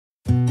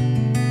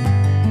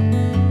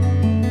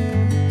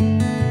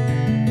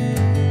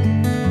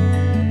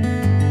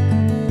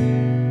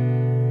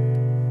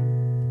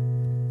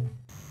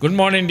Good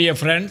morning, dear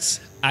friends,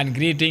 and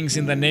greetings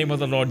in the name of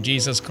the Lord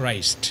Jesus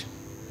Christ.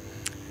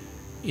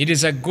 It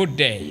is a good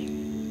day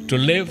to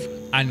live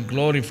and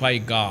glorify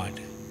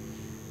God.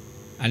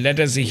 And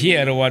let us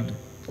hear what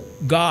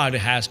God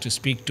has to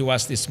speak to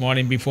us this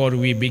morning before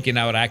we begin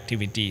our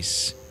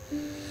activities.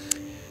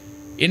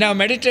 In our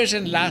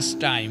meditation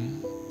last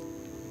time,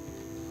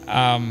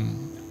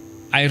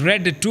 I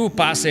read two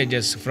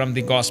passages from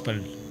the Gospel.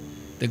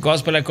 The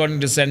Gospel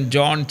according to St.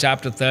 John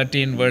chapter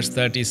 13, verse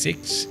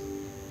 36,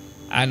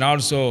 and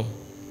also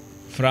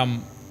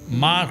from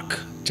Marg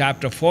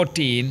chapter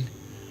 14,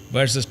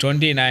 verses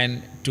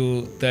 29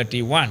 to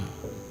 31.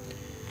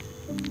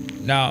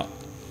 Now,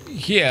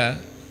 here,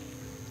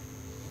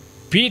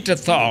 Peter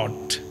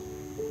thought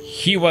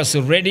he was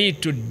ready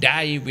to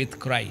die with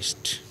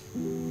Christ.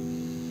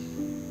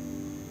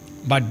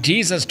 But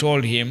Jesus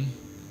told him,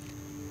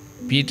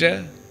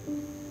 Peter,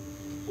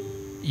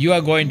 you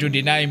are going to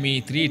deny me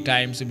 3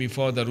 times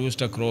before the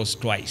rooster crows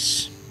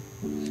twice.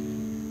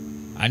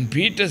 And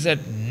Peter said,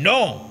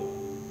 no,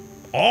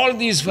 all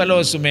these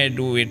fellows may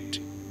do it,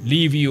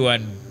 leave you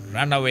and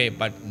run away,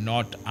 but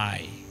not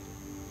I.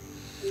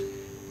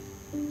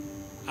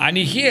 And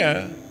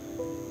here,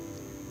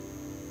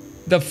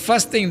 the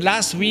first thing,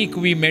 last week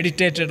we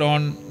meditated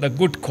on the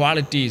good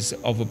qualities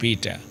of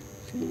Peter.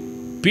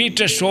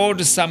 Peter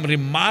showed some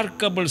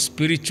remarkable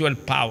spiritual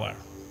power.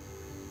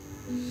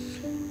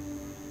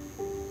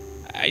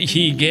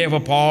 He gave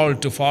up all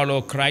to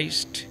follow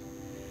Christ.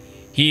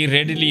 He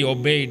readily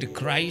obeyed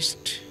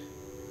Christ.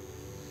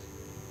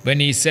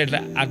 When he said,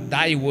 at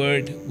thy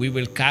word we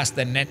will cast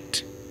the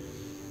net.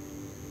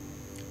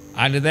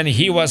 And then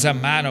he was a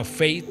man of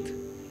faith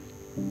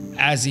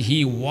as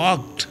he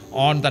walked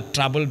on the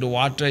troubled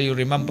water, you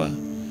remember?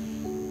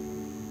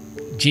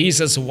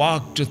 Jesus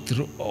walked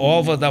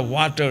over the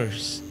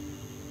waters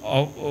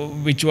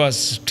which was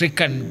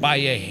stricken by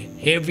a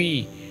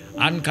heavy,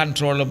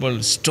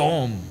 uncontrollable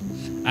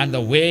storm, and the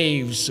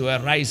waves were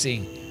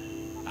rising.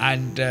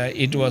 And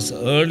it was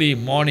early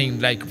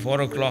morning, like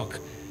 4 o'clock,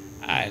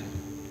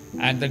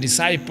 and the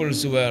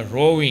disciples were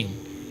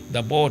rowing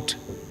the boat,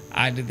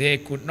 and they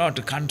could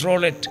not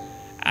control it,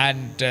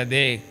 and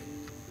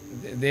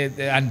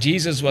and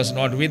Jesus was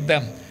not with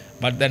them.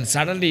 But then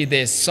suddenly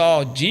they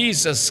saw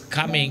Jesus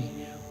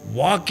coming,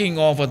 walking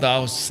over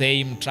those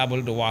same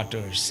troubled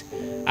waters.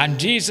 And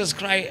Jesus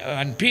cried,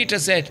 and Peter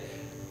said,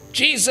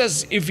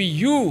 Jesus, if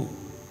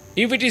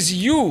it is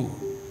you,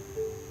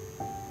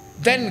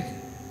 then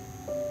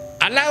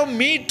allow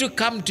me to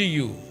come to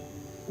you.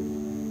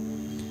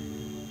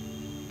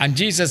 And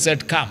Jesus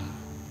said, come.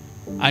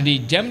 And he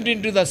jumped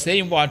into the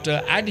same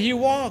water and he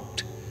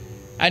walked.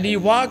 And he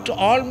walked,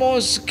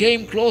 almost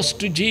came close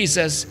to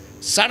Jesus.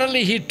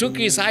 Suddenly he took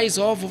his eyes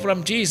off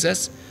from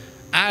Jesus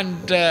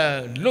and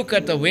looked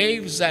at the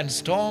waves and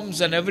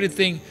storms and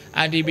everything,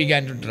 and he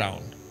began to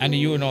drown. And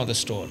you know the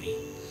story.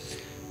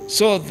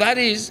 So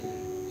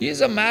he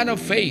is a man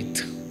of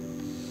faith.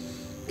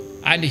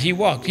 And he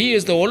walked. He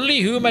is the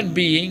only human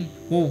being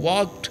who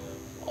walked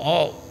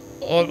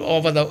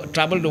over the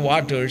troubled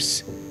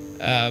waters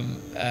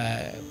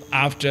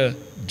after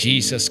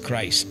Jesus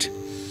Christ.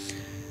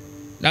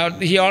 Now,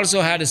 he also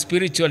had a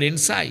spiritual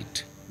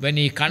insight when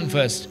he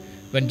confessed.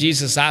 When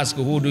Jesus asked,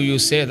 who do you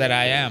say that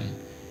I am?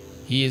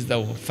 He is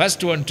the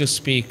first one to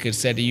speak. He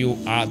said, you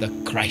are the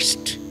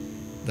Christ,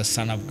 the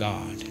Son of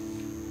God.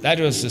 That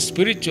was a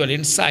spiritual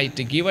insight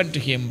given to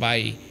him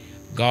by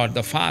God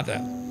the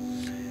Father.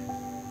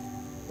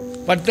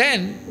 But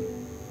then,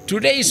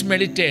 today's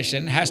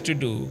meditation has to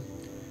do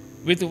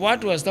with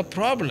what was the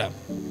problem.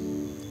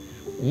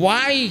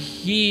 Why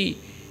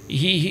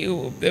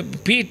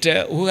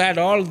Peter, who had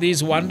all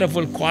these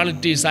wonderful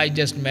qualities I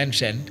just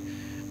mentioned,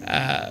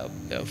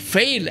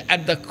 failed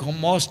at the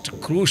most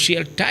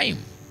crucial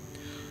time.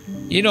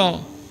 You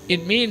know,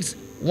 it means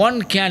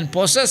one can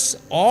possess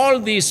all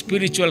these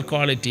spiritual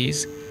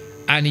qualities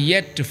and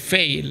yet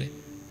fail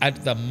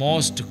at the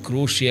most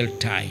crucial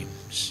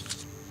times.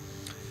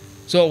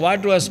 So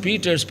what was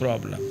Peter's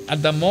problem?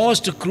 At the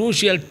most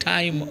crucial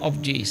time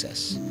of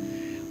Jesus,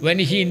 when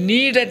he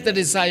needed the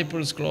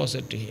disciples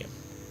closer to him,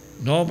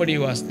 nobody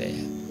was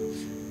there.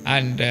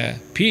 And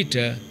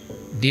Peter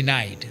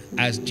denied,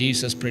 as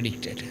Jesus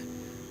predicted,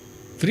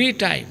 3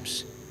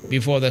 times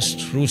before the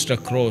rooster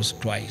crows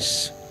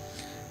twice.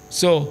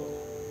 So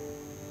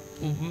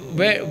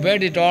where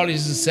did all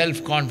his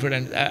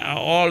self-confidence,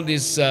 all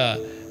this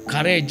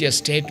courageous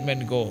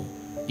statement go?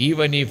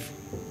 Even if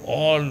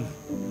all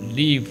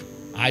leave,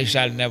 I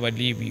shall never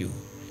leave you.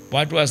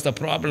 What was the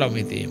problem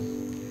with him?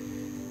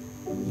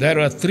 There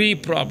were 3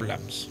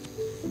 problems.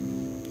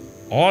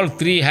 All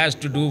 3 has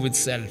to do with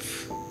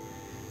self.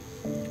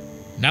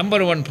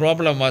 Number 1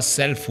 problem was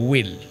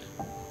self-will.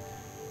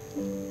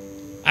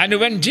 And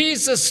when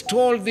Jesus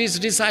told these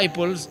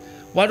disciples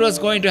what was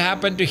going to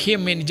happen to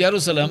him in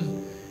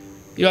Jerusalem,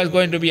 he was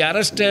going to be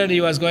arrested,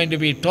 he was going to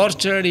be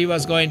tortured, he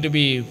was going to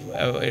be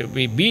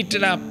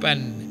beaten up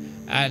and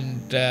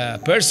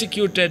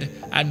persecuted,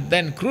 and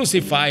then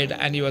crucified,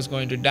 and he was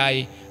going to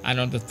die, and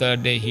on the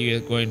 3rd day he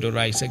was going to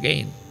rise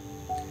again.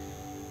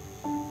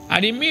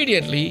 And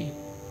immediately,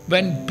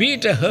 when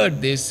Peter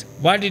heard this,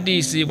 what did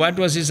he see? What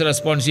was his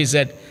response? He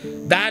said,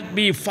 "That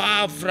be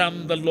far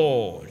from the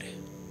Lord."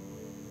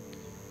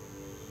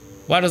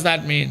 What does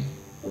that mean?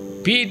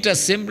 Peter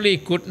simply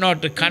could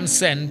not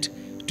consent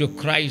to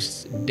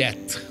Christ's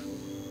death.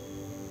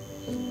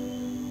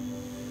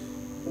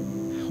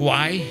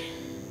 Why?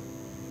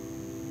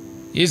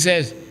 He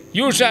says,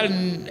 you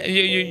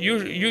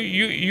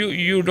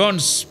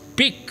don't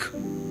speak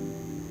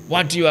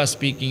what you are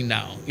speaking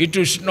now. It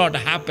should not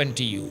happen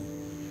to you.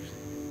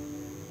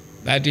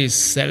 That is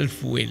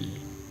self-will.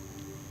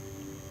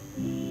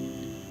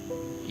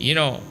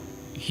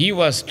 He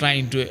was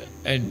trying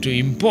to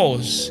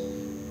impose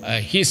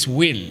his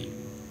will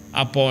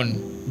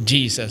upon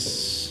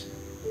Jesus.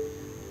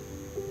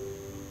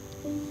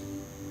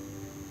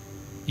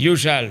 You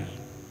shall.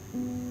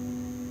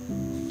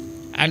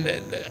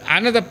 And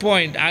another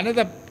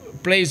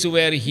place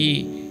where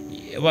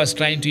he was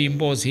trying to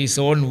impose his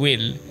own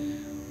will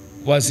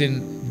was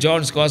in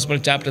John's Gospel,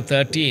 chapter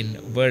 13,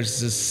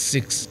 verses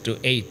 6 to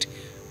 8,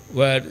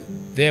 where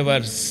they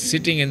were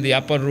sitting in the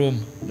upper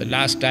room the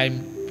last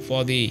time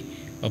for the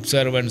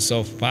observance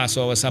of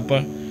Passover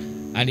supper.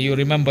 And you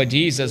remember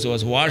Jesus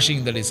was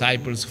washing the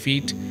disciples'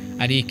 feet,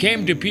 and he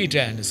came to Peter,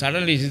 and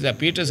suddenly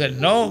Peter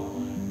said, "No,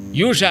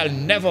 you shall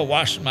never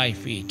wash my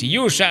feet.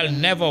 You shall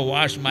never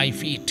wash my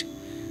feet."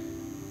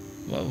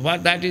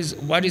 What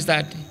is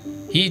that?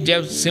 He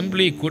just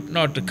simply could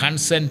not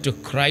consent to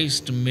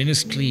Christ's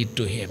ministry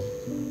to him.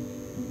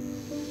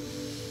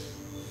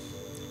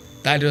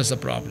 That was the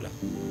problem.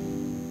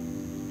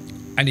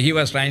 And he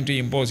was trying to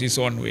impose his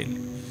own will.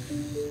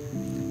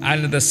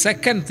 And the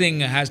second thing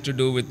has to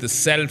do with the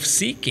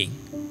self-seeking.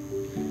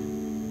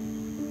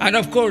 And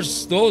of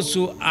course, those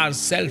who are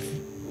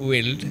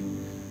self-willed,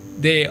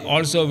 they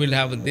also will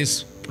have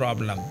this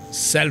problem,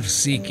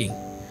 self-seeking.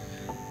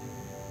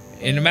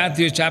 In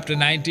Matthew chapter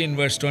 19,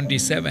 verse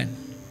 27,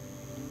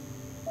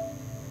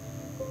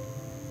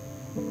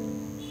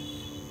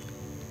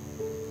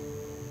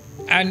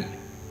 and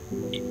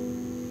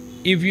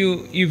if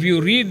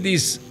you read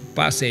this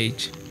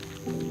passage,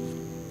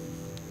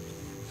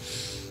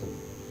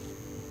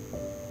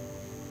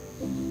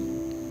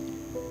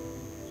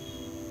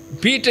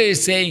 Peter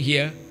is saying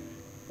here,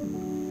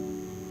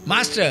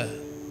 "Master,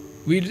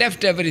 we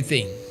left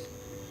everything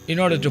in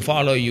order to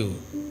follow you.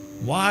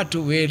 What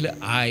will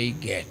I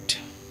get?"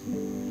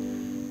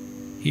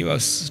 He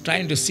was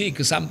trying to seek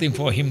something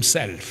for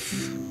himself,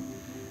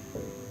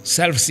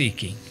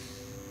 self-seeking.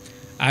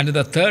 And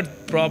the third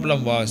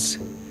problem was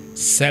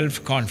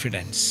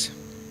self-confidence.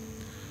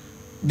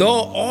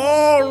 "Though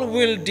all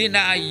will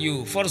deny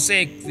you,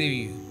 forsake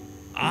you,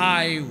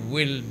 I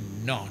will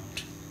not.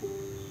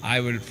 I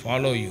will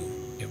follow you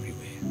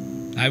everywhere.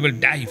 I will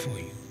die for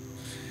you."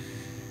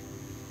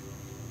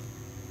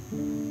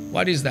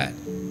 What is that?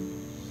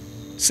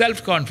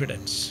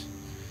 Self-confidence.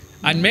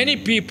 And many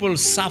people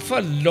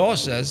suffer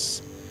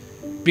losses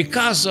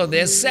because of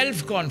their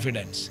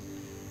self-confidence.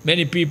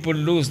 Many people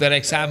lose their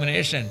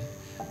examination.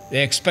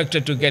 They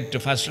expected to get to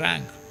first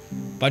rank,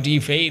 but he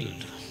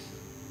failed.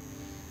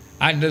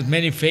 And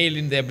many fail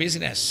in their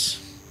business.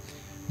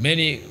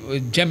 Many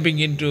jumping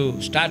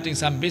into starting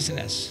some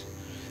business.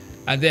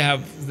 And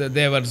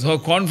they were so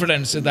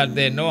confident that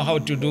they know how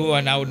to do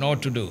and how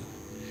not to do.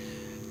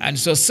 And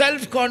so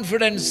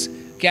self-confidence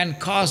can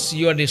cause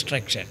your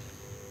destruction.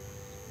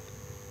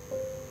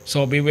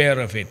 So beware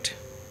of it.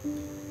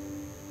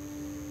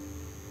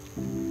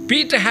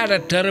 Peter had a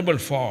terrible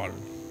fall.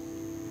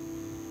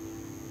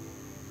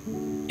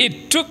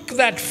 It took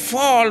that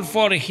fall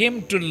for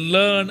him to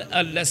learn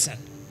a lesson.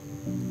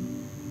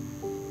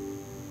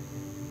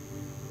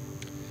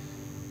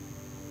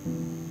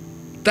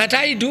 That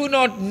I do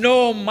not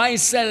know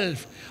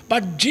myself,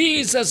 but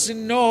Jesus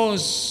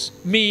knows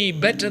me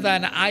better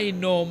than I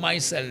know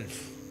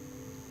myself.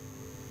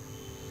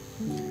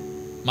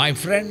 My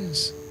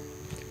friends,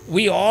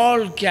 we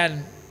all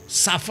can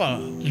suffer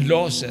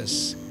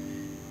losses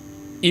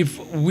if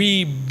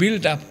we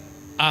build up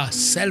our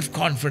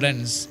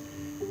self-confidence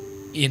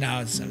in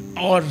ourselves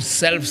or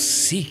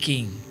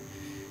self-seeking.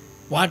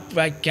 What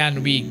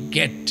can we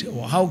get?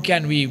 How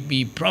can we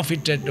be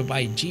profited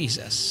by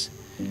Jesus?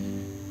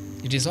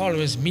 It is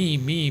always me,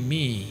 me,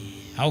 me.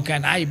 How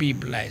can I be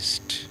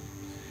blessed?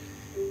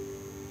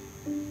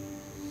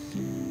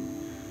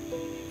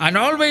 And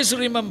always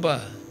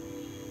remember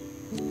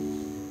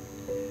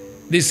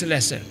this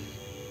lesson.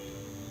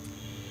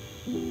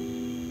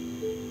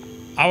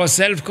 Our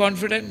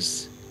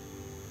self-confidence,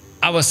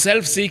 our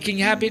self-seeking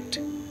habit,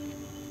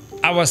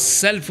 our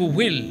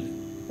self-will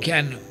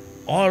can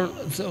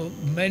also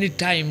many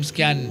times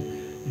can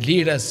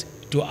lead us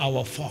to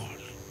our fall.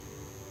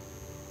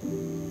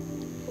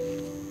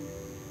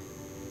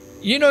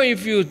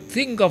 If you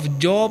think of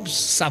Job's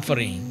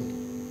suffering,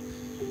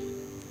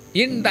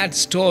 in that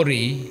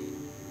story,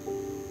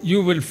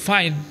 you will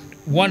find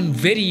one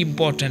very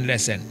important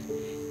lesson.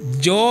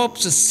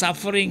 Job's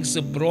sufferings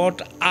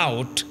brought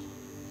out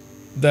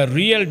the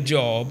real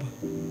Job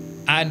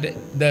and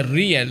the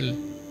real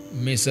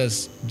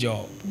Mrs.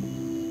 Job.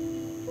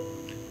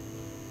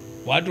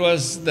 What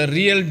was the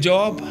real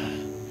Job?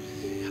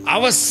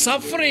 Our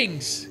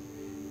sufferings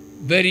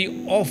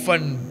very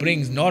often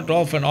brings, not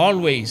often,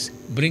 always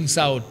brings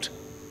out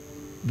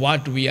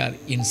what we are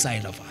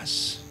inside of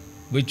us,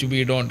 which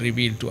we don't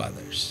reveal to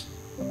others.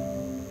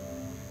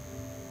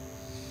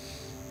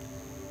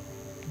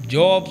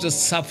 Job's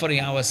suffering,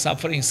 our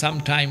suffering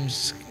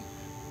sometimes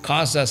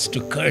cause us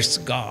to curse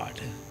God.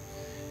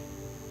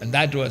 And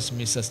that was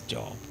Mrs.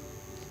 Job.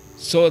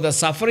 So the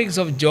sufferings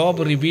of Job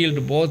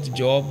revealed both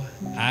Job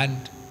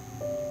and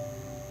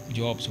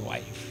Job's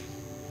wife.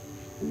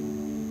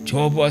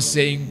 Job was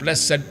saying,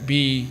 "Blessed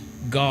be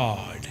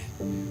God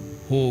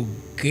who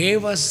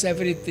gave us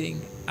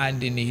everything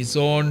and in His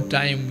own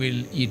time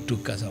He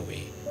took us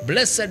away.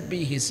 Blessed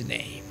be His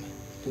name."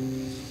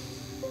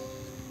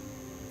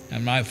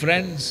 And my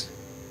friends,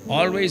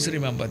 always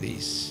remember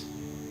this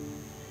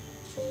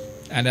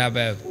and have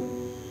a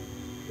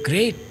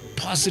great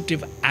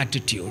positive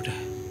attitude.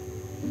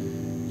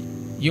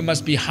 You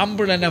must be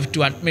humble enough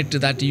to admit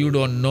that you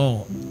don't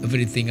know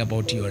everything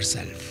about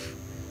yourself,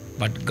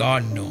 but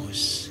God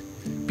knows.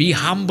 Be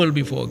humble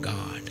before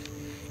God.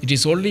 It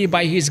is only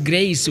by His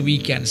grace we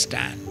can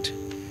stand.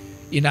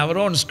 In our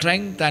own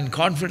strength and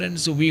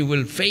confidence, we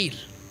will fail.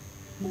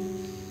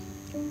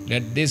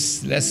 Let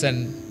this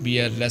lesson be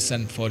a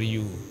lesson for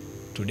you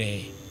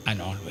today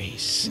and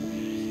always.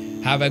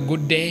 Have a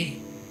good day,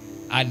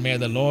 and may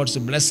the Lord's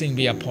blessing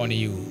be upon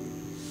you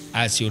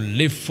as you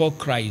live for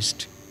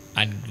Christ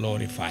and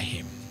glorify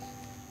Him.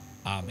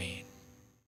 Amen.